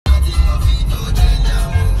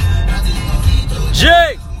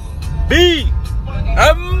JBM,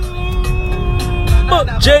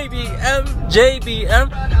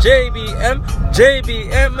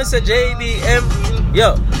 Mr. JBM, yo,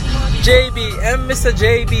 JBM, Mr.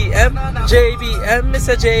 JBM,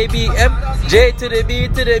 Mr. JBM, J to the B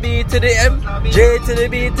to the B to the M, J to the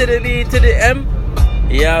B to the B to the M,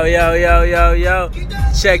 yo,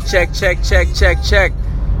 check,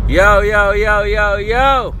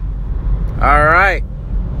 yo, alright,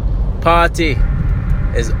 party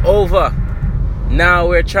is over. Now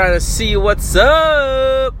we're trying to see what's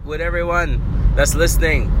up with everyone that's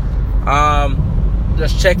listening.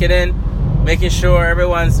 Just checking in, making sure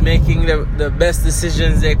everyone's making the best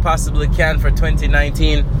decisions they possibly can for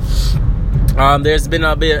 2019. There's been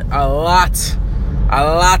a lot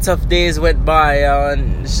of days went by,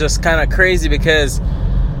 and it's just kind of crazy because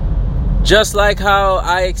just like how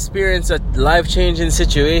I experience life-changing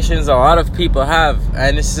situations, a lot of people have,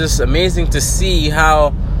 and it's just amazing to see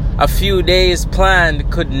how a few days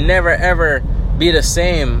planned could never ever be the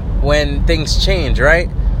same when things change,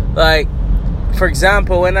 right? Like, for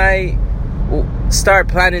example, when I start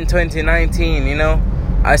planning 2019,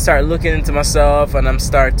 I start looking into myself and I'm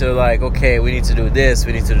start to like, okay, we need to do this,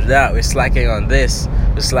 we need to do that, we're slacking on this,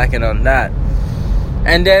 we're slacking on that.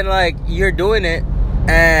 And then like you're doing it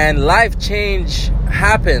and life changes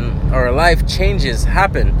happen,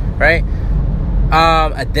 right?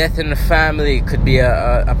 A death in the family could be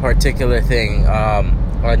a particular thing.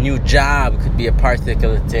 A new job could be a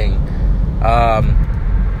particular thing.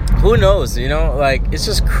 Who knows, like it's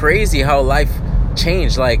just crazy how life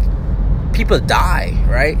changed. Like people die,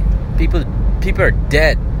 right? People are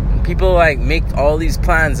dead. People like make all these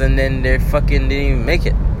plans and then they fucking didn't even make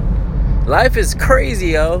it. Life is crazy,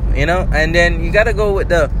 yo, and then you gotta go with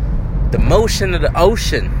the motion of the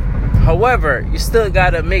ocean. However, you still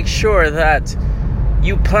gotta make sure that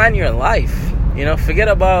you plan your life. Forget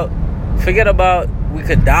about we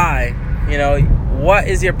could die. What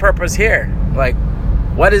is your purpose here? Like,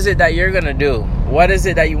 what is it that you're gonna do? What is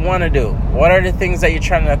it that you want to do? What are the things that you're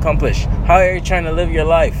trying to accomplish? How are you trying to live your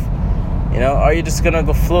life? Are you just gonna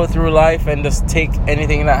go flow through life and just take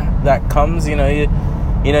anything that comes? You don't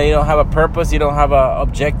have a purpose, you don't have a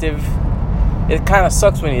objective. It kind of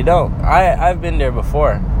sucks when you don't. I've been there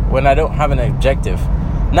before when I don't have an objective.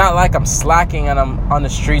 Not like I'm slacking and I'm on the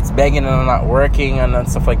streets begging and I'm not working and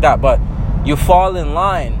stuff like that, but you fall in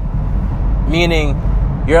line, meaning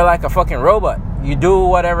you're like a fucking robot. You do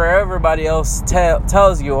whatever everybody else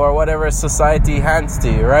tells you or whatever society hands to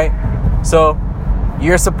you, right? So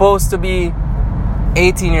you're supposed to be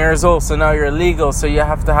 18 years old, so now you're legal, so you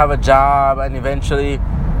have to have a job and eventually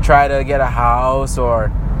try to get a house or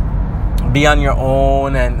be on your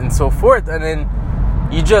own and so forth. And then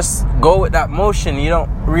you just go with that motion. You don't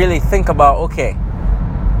really think about, okay,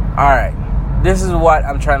 all right, this is what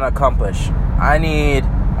I'm trying to accomplish. I need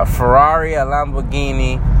a Ferrari, a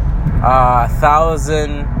Lamborghini,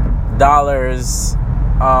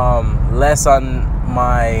 $1,000 less on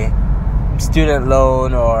my student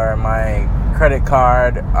loan or my credit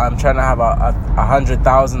card. I'm trying to have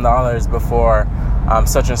 $100,000 before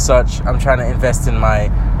such and such. I'm trying to invest in my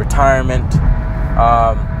retirement.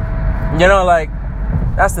 Like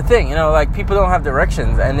that's the thing. Like people don't have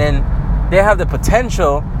directions, and then they have the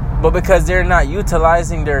potential, but because they're not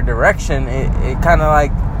utilizing their direction, it kind of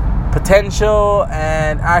like potential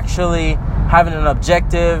and actually having an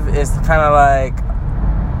objective is kind of like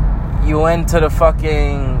you went to the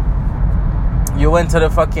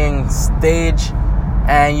fucking stage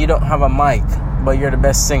and you don't have a mic, but you're the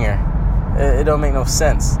best singer. It don't make no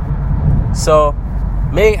sense. So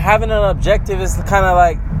having an objective is kind of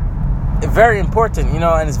like very important,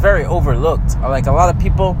 and it's very overlooked. Like a lot of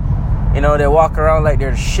people, they walk around like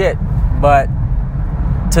they're shit, but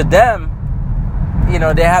to them,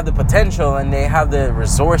 they have the potential and they have the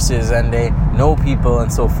resources and they know people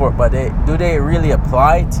and so forth, but do they really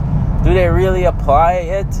apply it? Do they really apply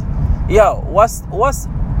it? Yo, what's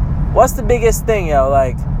the biggest thing, yo?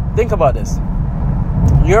 Like, think about this.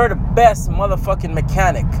 You're the best motherfucking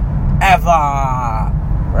mechanic ever,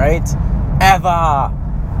 right? Ever.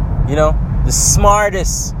 The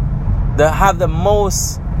smartest, have the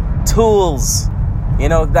most tools,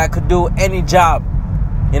 that could do any job,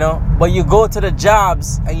 but you go to the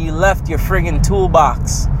jobs and you left your friggin'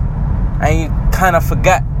 toolbox and you kind of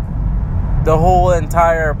forget the whole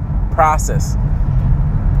entire process.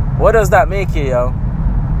 What does that make you, yo?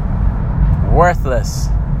 Worthless.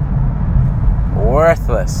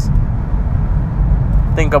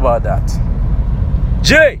 Think about that.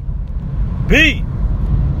 JBM,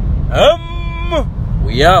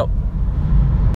 we out.